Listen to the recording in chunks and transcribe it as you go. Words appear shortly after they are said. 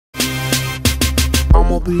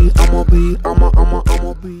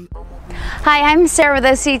Hi, I'm Sarah with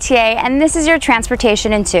OCTA, and this is your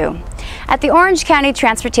Transportation in 2. At the Orange County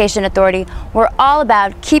Transportation Authority, we're all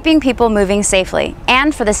about keeping people moving safely.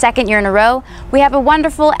 And for the second year in a row, we have a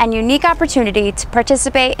wonderful and unique opportunity to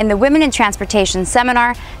participate in the Women in Transportation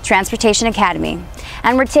Seminar, Transportation Academy.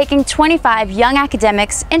 And we're taking 25 young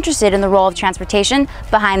academics interested in the role of transportation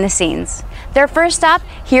behind the scenes. Their first stop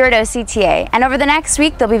here at OCTA, and over the next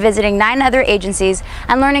week they'll be visiting 9 other agencies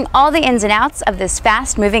and learning all the ins and outs of this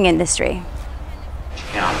fast-moving industry.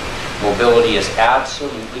 Mobility is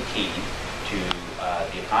absolutely key to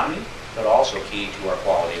the economy, but also key to our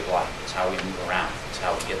quality of life. It's how we move around. It's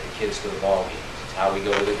how we get the kids to the ball games. It's how we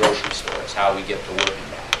go to the grocery store. It's how we get to work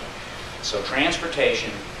and back. So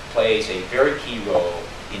transportation plays a very key role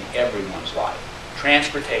in everyone's life.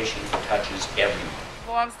 Transportation touches everyone.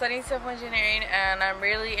 Well, I'm studying civil engineering and I'm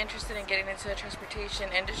really interested in getting into the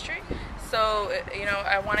transportation industry. So,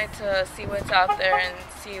 I wanted to see what's out there and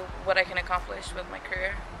see what I can accomplish with my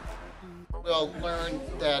career. We'll learn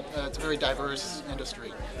that it's a very diverse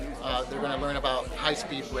industry. They're going to learn about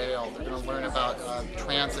high-speed rail. They're going to learn about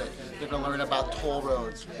transit. They're going to learn about toll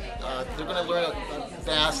roads. They're going to learn a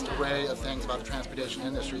vast array of things about the transportation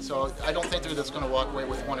industry. So I don't think they're just going to walk away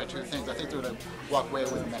with 1 or 2 things. I think they're going to walk away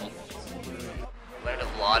with many. Learned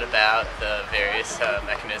a lot about the various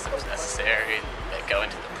mechanisms necessary that go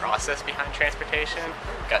into the process behind transportation.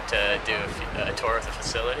 Got to do a tour of the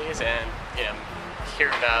facilities and hear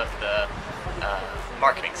about the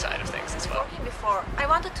marketing side of things as well. Before, I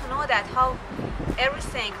wanted to know that how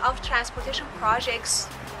everything of transportation projects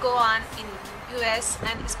go on in US,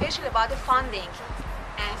 and especially about the funding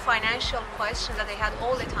and financial questions that they had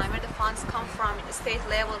all the time, where the funds come from, state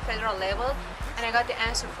level, federal level, and I got the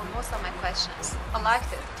answer for most of my questions. I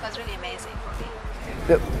liked it. It was really amazing for me.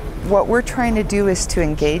 What we're trying to do is to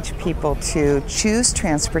engage people to choose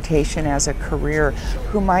transportation as a career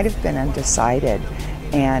who might have been undecided.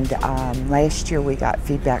 And last year we got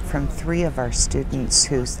feedback from 3 of our students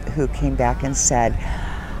who came back and said,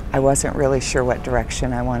 I wasn't really sure what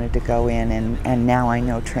direction I wanted to go in, and now I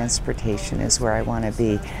know transportation is where I want to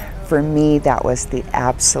be. For me, that was the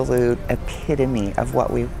absolute epitome of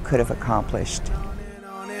what we could have accomplished.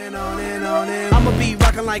 I'ma be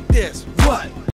rocking like this. What?